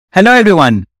Hello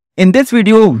everyone. In this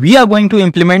video, we are going to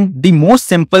implement the most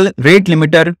simple rate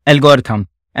limiter algorithm.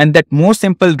 And that most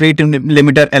simple rate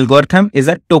limiter algorithm is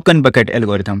a token bucket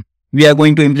algorithm. We are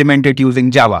going to implement it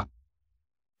using Java.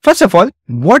 First of all,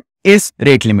 what is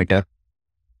rate limiter?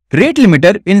 Rate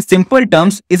limiter in simple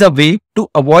terms is a way to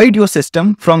avoid your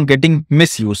system from getting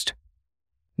misused.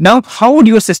 Now, how would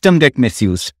your system get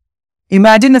misused?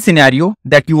 Imagine a scenario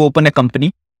that you open a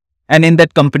company. And in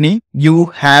that company, you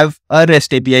have a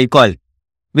REST API call,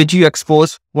 which you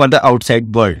expose for the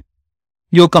outside world.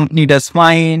 Your company does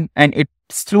fine and it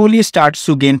slowly starts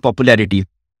to gain popularity.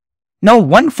 Now,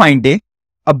 one fine day,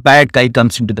 a bad guy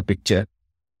comes into the picture.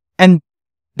 And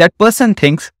that person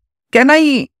thinks, can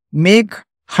I make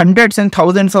hundreds and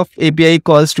thousands of API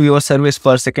calls to your service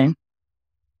per second?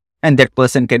 And that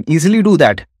person can easily do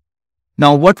that.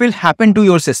 Now, what will happen to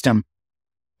your system?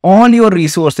 All your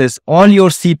resources, all your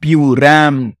CPU,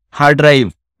 RAM, hard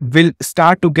drive will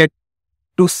start to get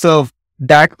to serve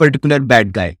that particular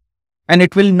bad guy. And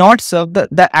it will not serve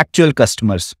the actual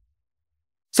customers.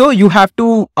 So you have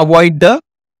to avoid the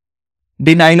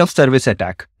denial of service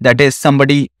attack. That is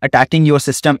somebody attacking your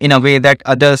system in a way that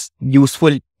others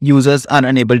useful users are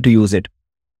unable to use it.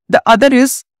 The other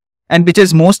is, and which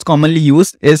is most commonly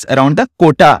used, is around the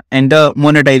quota and the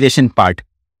monetization part.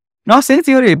 Now, since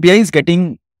your API is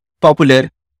getting popular,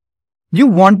 you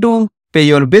want to pay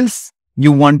your bills.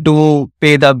 You want to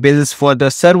pay the bills for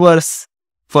the servers,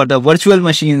 for the virtual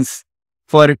machines,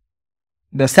 for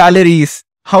the salaries.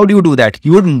 How do you do that?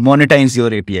 You would monetize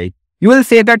your API. You will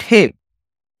say that, hey,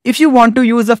 if you want to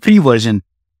use a free version,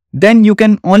 then you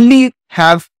can only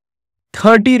have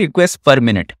 30 requests per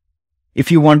minute.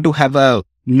 If you want to have a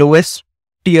lowest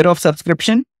tier of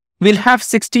subscription, we'll have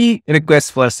 60 requests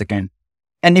per second.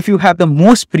 And if you have the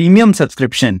most premium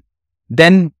subscription,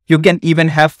 then you can even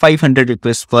have 500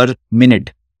 requests per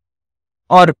minute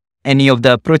or any of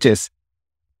the approaches.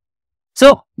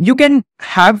 So you can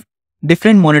have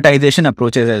different monetization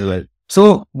approaches as well.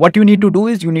 So what you need to do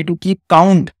is you need to keep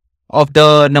count of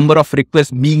the number of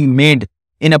requests being made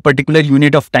in a particular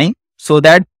unit of time so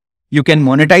that you can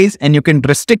monetize and you can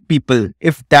restrict people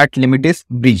if that limit is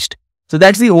breached. So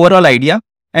that's the overall idea.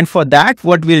 And for that,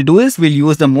 what we'll do is we'll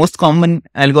use the most common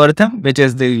algorithm, which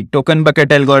is the token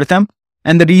bucket algorithm.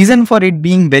 And the reason for it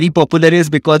being very popular is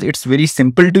because it's very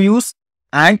simple to use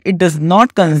and it does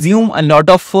not consume a lot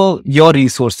of your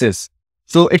resources.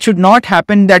 So it should not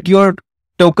happen that your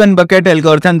token bucket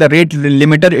algorithm, the rate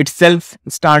limiter itself,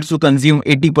 starts to consume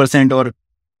 80% or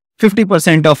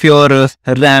 50% of your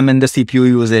RAM and the CPU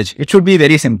usage. It should be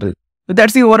very simple. So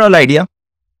that's the overall idea.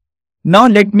 Now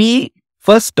let me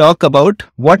first talk about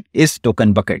what is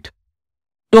token bucket.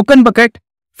 Token bucket,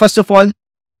 first of all,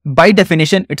 by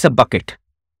definition, it's a bucket.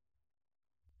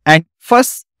 And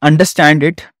first understand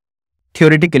it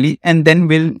theoretically, and then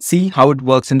we'll see how it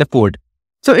works in the code.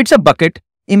 So it's a bucket.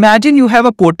 Imagine you have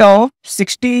a quota of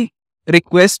 60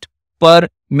 requests per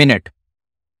minute.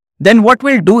 Then what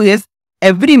we'll do is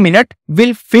every minute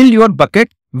we'll fill your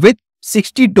bucket with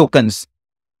 60 tokens.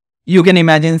 You can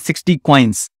imagine 60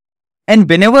 coins. And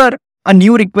whenever a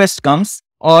new request comes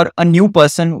or a new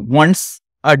person wants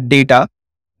a data,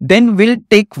 then we'll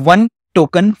take one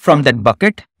token from that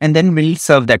bucket and then we'll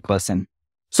serve that person.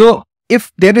 So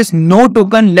if there is no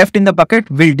token left in the bucket,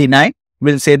 we'll deny.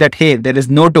 We'll say that, hey, there is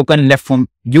no token left from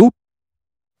you.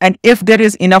 And if there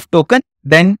is enough token,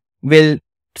 then we'll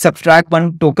subtract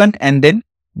one token and then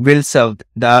we'll serve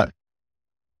the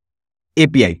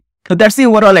API. So that's the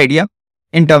overall idea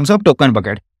in terms of token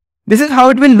bucket. This is how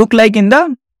it will look like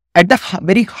at the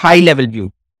very high level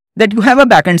view. That you have a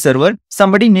backend server,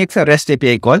 somebody makes a REST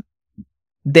API call.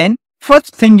 Then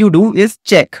first thing you do is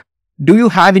check, do you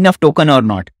have enough token or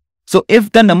not? So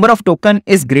if the number of token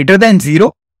is greater than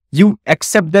 0, you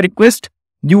accept the request,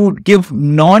 you give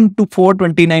none to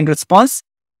 429 response.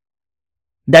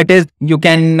 That is, you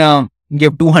can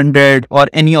give 200 or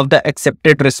any of the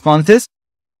accepted responses.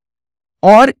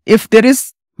 Or if there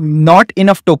is not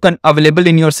enough token available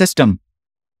in your system,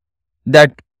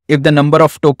 that if the number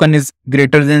of token is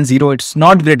greater than 0, it's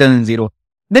not greater than 0,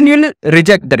 then you will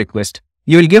reject the request.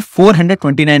 You will give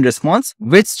 429 response,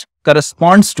 which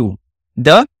corresponds to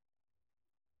that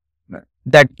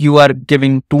you are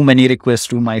giving too many requests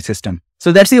to my system.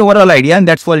 So that's the overall idea and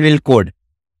that's what we'll code.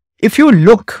 If you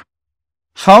look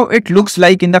how it looks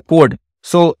like in the code,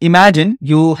 so imagine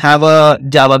you have a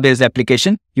Java based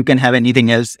application. You can have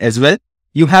anything else as well.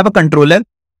 You have a controller.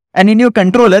 And in your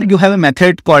controller, you have a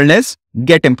method called as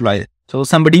getEmployee. So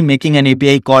somebody making an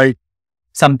API called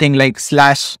something like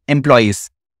 /employees.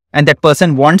 And that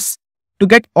person wants to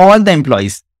get all the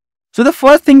employees. So the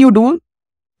first thing you do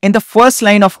in the first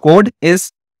line of code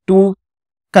is to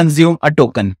consume a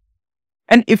token.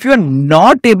 And if you are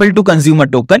not able to consume a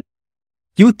token,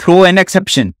 you throw an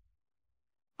exception.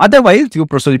 Otherwise, you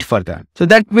proceed further. So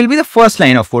that will be the first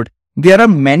line of code. There are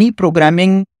many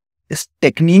programming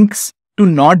techniques to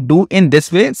not do in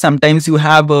this way. Sometimes you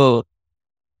have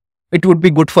it would be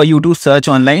good for you to search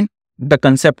online the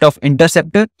concept of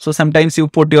interceptor. So sometimes you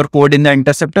put your code in the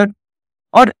interceptor,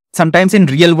 or sometimes in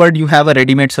real world you have a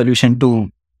ready-made solution to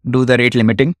do the rate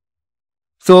limiting.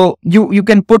 So you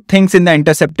can put things in the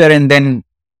interceptor and then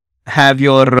have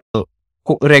your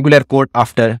regular code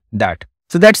after that.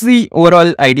 So that's the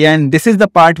overall idea, and this is the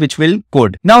part which will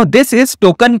code. Now this is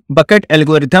token bucket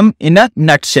algorithm in a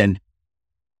nutshell.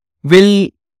 We'll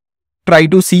try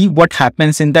to see what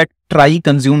happens in that try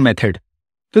consume method.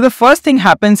 So the first thing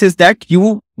happens is that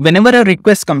whenever a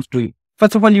request comes to you,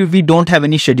 first of all, we don't have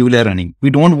any scheduler running. We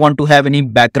don't want to have any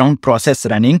background process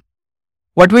running.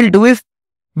 What we'll do is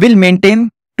we'll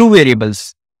maintain two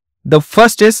variables. The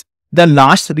first is the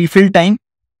last refill time.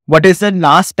 What is the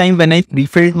last time when I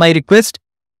refilled my request?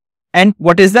 And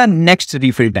what is the next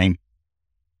refill time?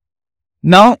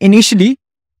 Now, initially,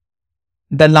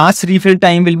 the last refill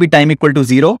time will be time equal to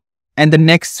 0. And the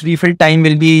next refill time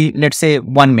will be, let's say,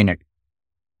 1 minute.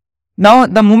 Now,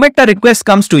 the moment a request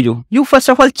comes to you, you first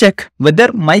of all check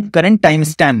whether my current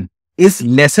timestamp is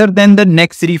lesser than the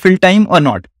next refill time or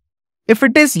not. If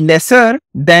it is lesser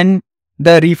than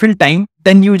the refill time,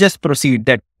 then you just proceed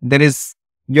that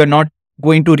you're not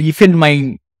going to refill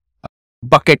my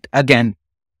bucket again.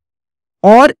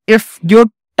 Or if your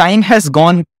time has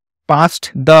gone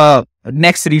past the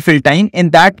next refill time,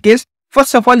 in that case,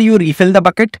 first of all, you refill the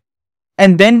bucket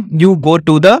and then you go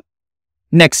to the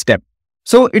next step.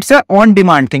 So it's an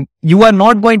on-demand thing. You are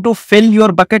not going to fill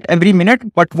your bucket every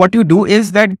minute, but what you do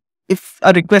is that if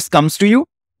a request comes to you,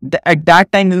 at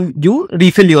that time you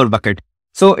refill your bucket.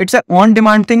 So it's an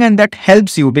on-demand thing, and that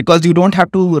helps you because you don't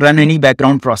have to run any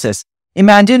background process.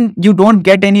 Imagine you don't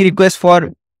get any request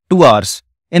for 2 hours.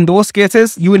 In those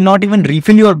cases, you will not even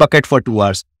refill your bucket for 2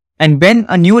 hours. And when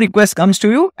a new request comes to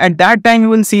you, at that time you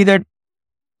will see that,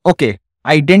 okay,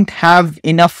 I didn't have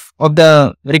enough of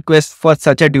the request for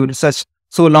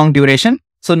so long duration.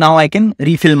 So now I can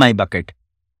refill my bucket.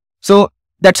 So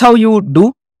that's how you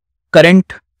do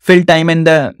current fill time and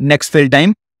the next fill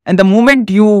time. And the moment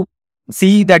you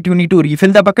see that you need to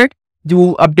refill the bucket,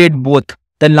 you update both.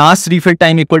 The last refill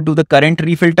time equal to the current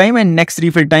refill time, and next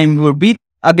refill time would be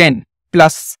again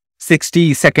plus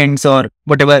 60 seconds or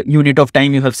whatever unit of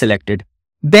time you have selected.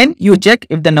 Then you check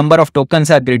if the number of tokens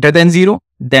are greater than 0,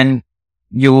 then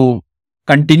you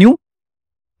continue.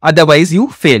 Otherwise you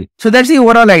fail. So that's the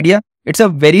overall idea. It's a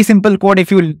very simple code if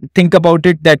you think about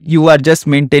it, that you are just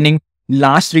maintaining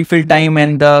last refill time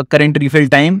and the current refill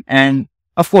time. And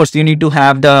of course, you need to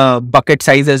have the bucket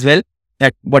size as well.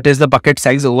 That what is the bucket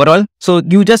size overall. So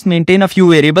you just maintain a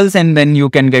few variables and then you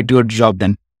can get your job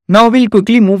done. Now we'll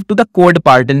quickly move to the code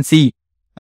part and see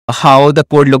how the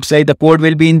code looks like. The code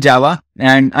will be in Java,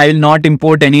 and I will not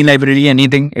import any library,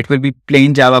 anything. It will be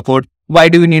plain Java code. Why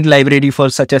do you need library for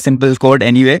such a simple code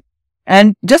anyway?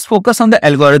 And just focus on the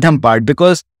algorithm part,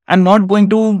 because I'm not going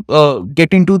to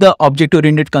get into the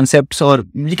object-oriented concepts, or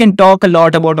we can talk a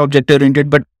lot about object-oriented,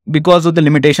 but because of the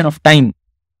limitation of time,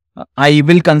 I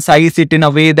will concise it in a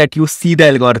way that you see the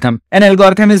algorithm. An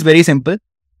algorithm is very simple.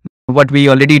 What we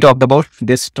already talked about,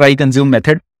 this try consume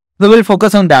method. So we'll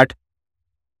focus on that.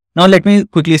 Now let me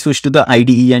quickly switch to the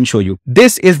IDE and show you.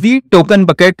 This is the token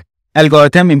bucket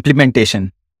algorithm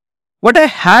implementation. What I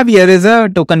have here is a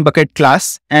token bucket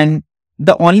class, and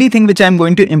the only thing which I'm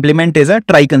going to implement is a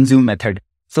try consume method.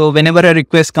 So whenever a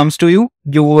request comes to you,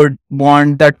 you would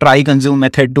want the try consume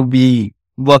method to be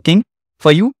working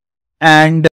for you.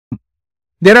 And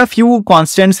there are a few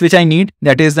constants which I need.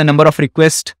 That is the number of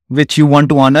requests which you want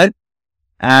to honor,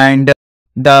 and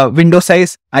the window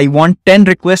size. I want 10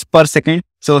 requests per second.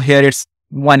 So here it's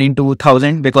 1 into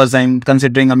 1000 because I'm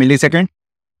considering a millisecond.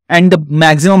 And the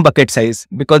maximum bucket size,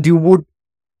 because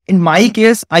in my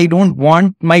case, I don't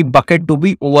want my bucket to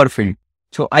be overfilled.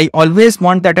 So I always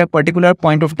want that at a particular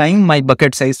point of time, my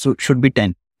bucket size should be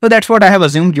 10. So that's what I have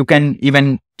assumed. You can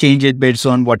even change it based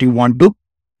on what you want to.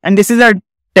 And this is a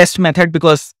test method,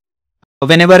 because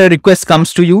whenever a request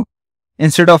comes to you,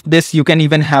 instead of this, you can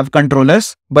even have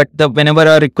controllers. But whenever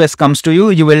a request comes to you,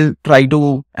 you will try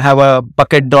to have a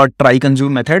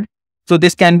bucket.tryConsume method. So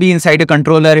this can be inside a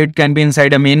controller. It can be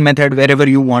inside a main method. Wherever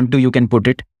you want to, you can put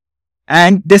it.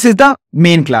 And this is the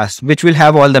main class, which will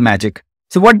have all the magic.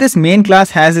 So what this main class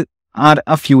has are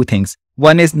a few things.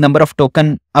 One is number of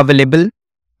token available.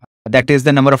 That is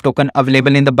the number of token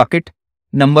available in the bucket.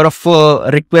 Number of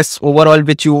requests overall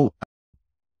which you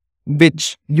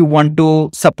which you want to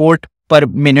support per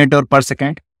minute or per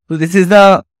second. So this is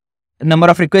the number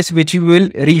of requests which you will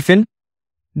refill.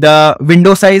 The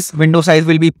window size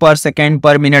will be per second,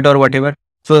 per minute, or whatever.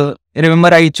 So remember,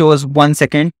 I chose 1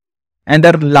 second, and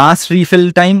the last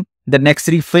refill time, the next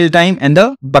refill time, and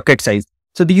the bucket size.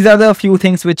 So these are the few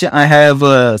things which I have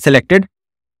selected.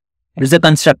 It's a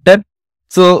constructor.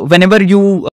 So whenever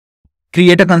you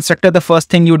create a constructor, the first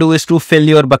thing you do is to fill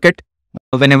your bucket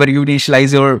whenever you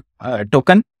initialize your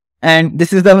token. And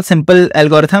this is the simple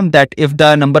algorithm that if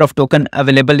the number of token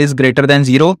available is greater than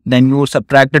 0, then you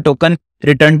subtract the token,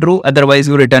 return true, otherwise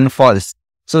you return false.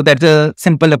 So that's a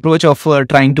simple approach of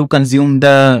trying to consume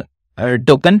the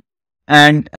token.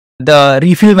 And the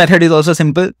refill method is also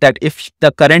simple, that if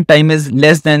the current time is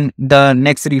less than the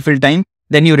next refill time,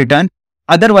 then you return.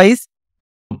 Otherwise,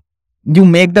 you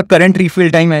make the current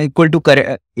refill time equal to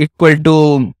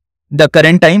the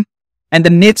current time, and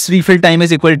the next refill time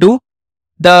is equal to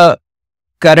the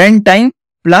current time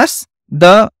plus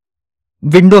the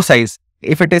window size.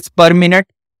 If it is per minute,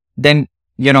 then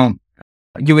you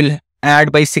will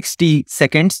add by 60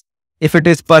 seconds. If it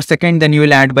is per second, then you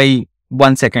will add by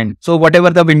 1 second. So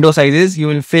whatever the window size is, you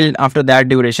will fill after that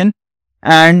duration.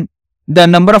 And the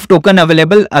number of token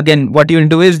available, again, what you will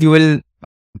do is you will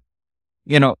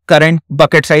current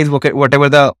bucket size, whatever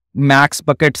the max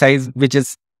bucket size which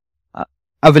is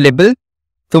available.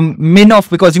 So min of,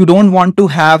 because you don't want to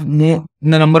have the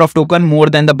number of token more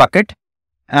than the bucket,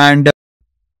 and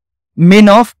min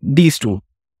of these two,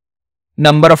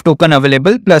 number of token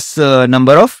available plus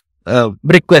number of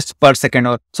requests per second.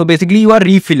 Or so basically you are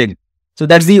refilling. So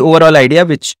that's the overall idea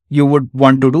which you would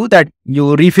want to do, that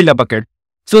you refill a bucket.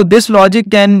 So this logic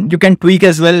you can tweak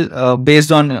as well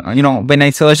based on, when I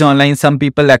search online, some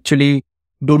people actually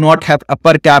do not have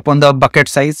upper cap on the bucket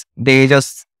size. They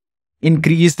just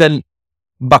increase the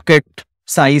bucket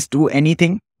size to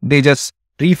anything. They just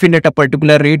refill at a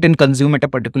particular rate and consume at a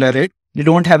particular rate. They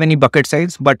don't have any bucket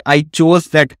size, but I chose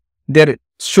that there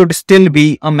should still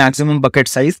be a maximum bucket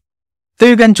size. So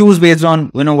you can choose based on,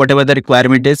 whatever the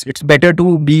requirement is. It's better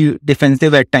to be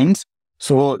defensive at times.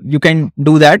 So you can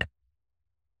do that.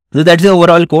 So that's the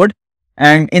overall code.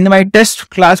 And in my test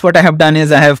class, what I have done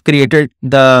is I have created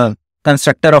the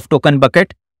constructor of token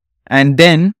bucket. And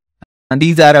then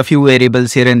these are a few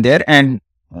variables here and there. And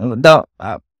the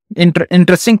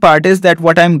interesting part is that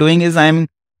what I'm doing is I'm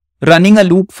running a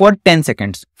loop for 10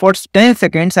 seconds. For 10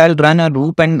 seconds, I'll run a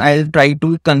loop and I'll try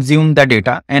to consume the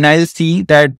data, and I'll see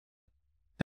that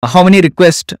how many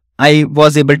requests I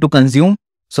was able to consume.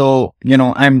 So,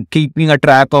 I'm keeping a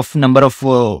track of number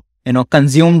of,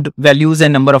 consumed values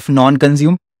and number of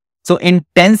non-consumed. So in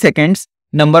 10 seconds,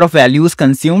 number of values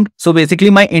consumed. So basically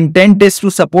my intent is to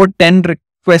support 10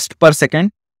 requests per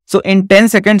second. So in 10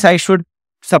 seconds, I should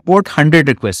support 100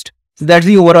 requests. So that's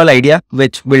the overall idea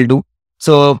which we'll do.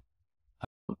 So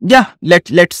yeah,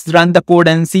 let's run the code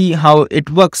and see how it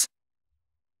works.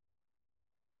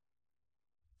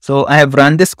 So I have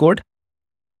run this code.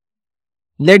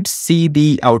 Let's see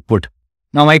the output.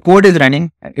 Now my code is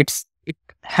running. It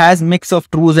has mix of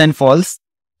trues and false.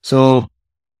 So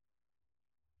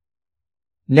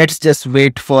let's just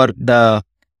wait for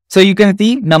so you can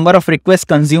see number of requests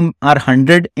consumed are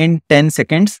 100 in 10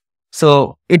 seconds.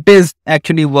 So it is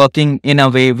actually working in a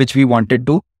way which we wanted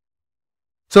to.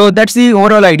 So that's the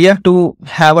overall idea, to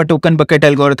have a token bucket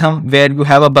algorithm where you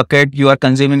have a bucket, you are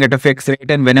consuming at a fixed rate,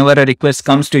 and whenever a request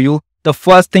comes to you, the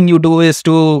first thing you do is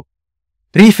to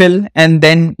refill and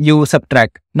then you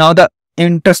subtract. Now the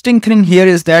interesting thing here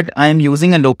is that I am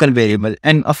using a local variable,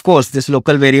 and of course this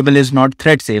local variable is not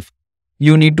thread safe.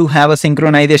 You need to have a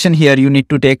synchronization here. You need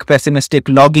to take pessimistic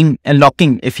logging and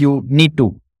locking if you need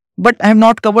to. But I have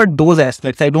not covered those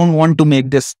aspects. I don't want to make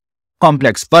this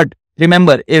complex. But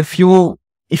remember, if you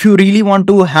really want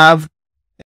to have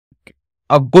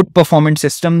a good performance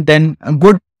system, then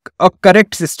a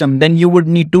correct system, then you would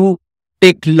need to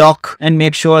take lock and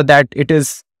make sure that it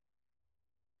is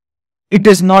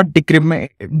not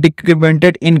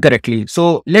decremented incorrectly.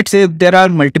 So let's say if there are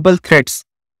multiple threads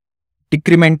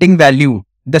decrementing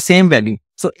the same value.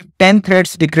 So if 10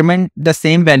 threads decrement the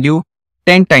same value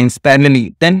 10 times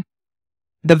parallelly, then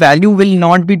the value will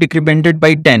not be decremented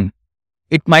by 10.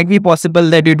 It might be possible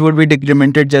that it would be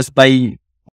decremented just by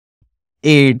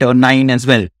 8 or 9 as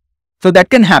well. So that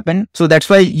can happen. So that's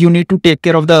why you need to take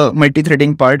care of the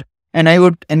multi-threading part. And I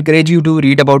would encourage you to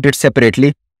read about it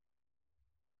separately.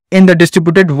 In the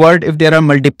distributed world, if there are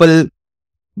multiple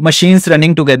machines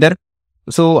running together,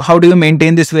 so how do you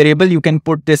maintain this variable? You can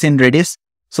put this in Redis.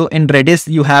 So in Redis,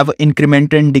 you have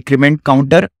increment and decrement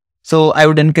counter. So I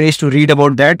would encourage to read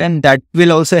about that, and that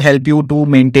will also help you to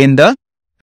maintain the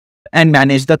and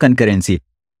manage the concurrency.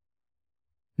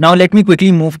 Now let me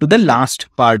quickly move to the last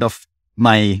part of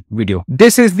my video.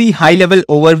 This is the high level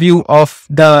overview of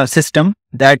the system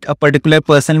that a particular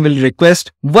person will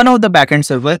request one of the backend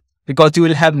server, because you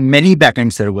will have many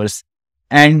backend servers.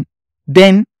 And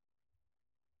then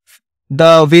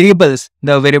the variables,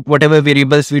 whatever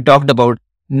variables we talked about,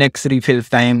 next refill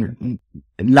time,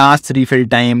 last refill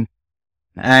time,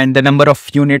 and the number of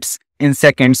units in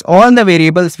seconds, all the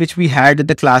variables which we had at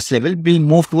the class level will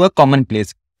move to a common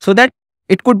place so that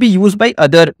it could be used by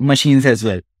other machines as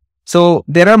well. So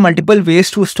there are multiple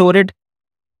ways to store it.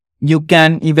 You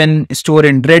can even store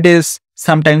in Redis.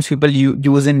 Sometimes people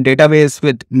use in database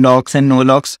with logs and no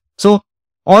logs. So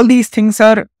all these things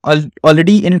are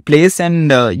already in place,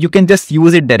 and you can just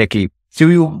use it directly. So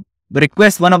you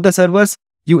request one of the servers,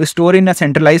 you store in a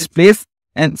centralized place,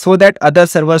 and so that other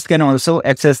servers can also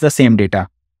access the same data.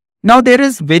 Now there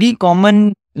is very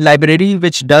common library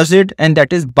which does it, and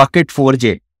that is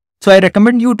Bucket4j. So I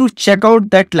recommend you to check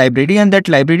out that library, and that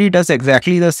library does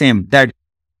exactly the same. That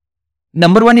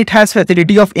number one, it has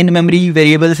facility of in-memory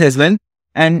variables as well,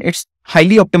 and it's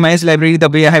highly optimized library. The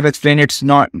way I have explained,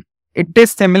 it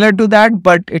is similar to that,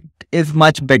 but it is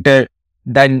much better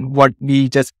than what we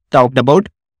just talked about.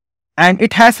 And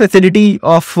it has facility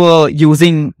of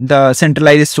using the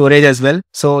centralized storage as well.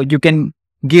 So you can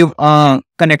give a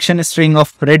connection string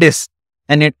of Redis,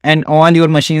 and all your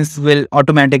machines will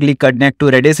automatically connect to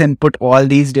Redis and put all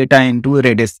these data into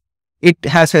Redis. It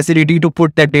has facility to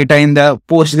put that data in the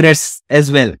Postgres as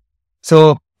well.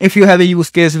 So if you have a use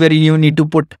case where you need to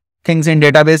put things in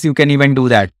database, you can even do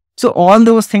that. So all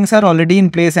those things are already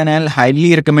in place, and I'll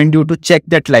highly recommend you to check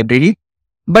that library.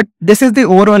 But this is the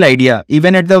overall idea.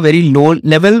 Even at the very low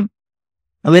level,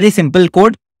 a very simple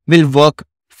code will work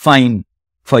fine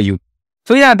for you.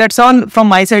 So yeah, that's all from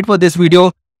my side for this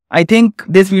video. I think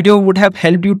this video would have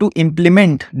helped you to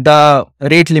implement the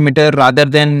rate limiter rather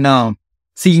than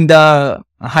seeing the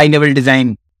high level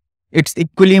design. It's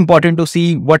equally important to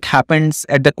see what happens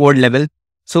at the code level.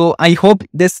 So I hope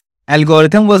this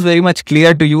algorithm was very much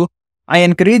clear to you. I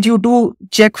encourage you to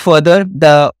check further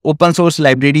the open source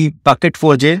library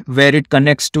Bucket4j, where it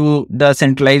connects to the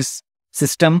centralized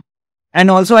system. And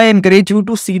also I encourage you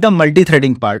to see the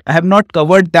multi-threading part. I have not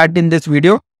covered that in this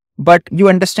video, but you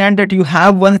understand that you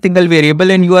have one single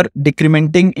variable and you are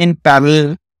decrementing in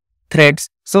parallel threads.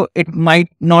 So it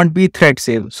might not be thread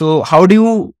safe. So how do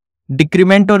you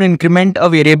decrement or increment a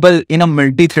variable in a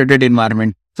multi-threaded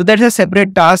environment? So that's a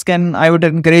separate task, and I would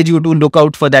encourage you to look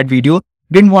out for that video.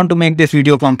 Didn't want to make this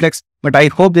video complex, but I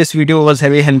hope this video was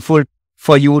very helpful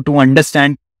for you to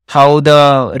understand how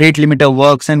the rate limiter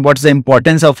works and what's the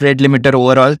importance of rate limiter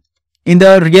overall. In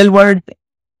the real world,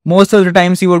 most of the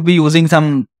times you would be using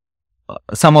some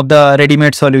of the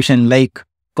ready-made solution like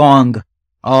Kong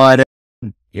or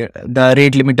the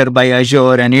rate limiter by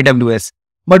Azure and AWS.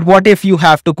 But what if you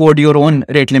have to code your own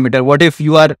rate limiter? What if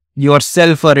you are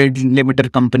yourself a rate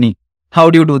limiter company? How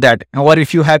do you do that? Or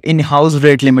if you have in-house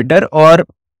rate limiter, or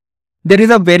there is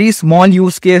a very small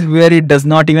use case where it does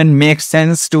not even make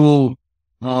sense to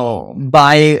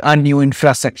buy a new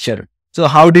infrastructure. So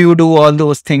how do you do all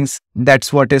those things?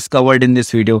 That's what is covered in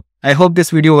this video. I hope this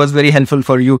video was very helpful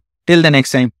for you. Till the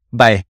next time, bye.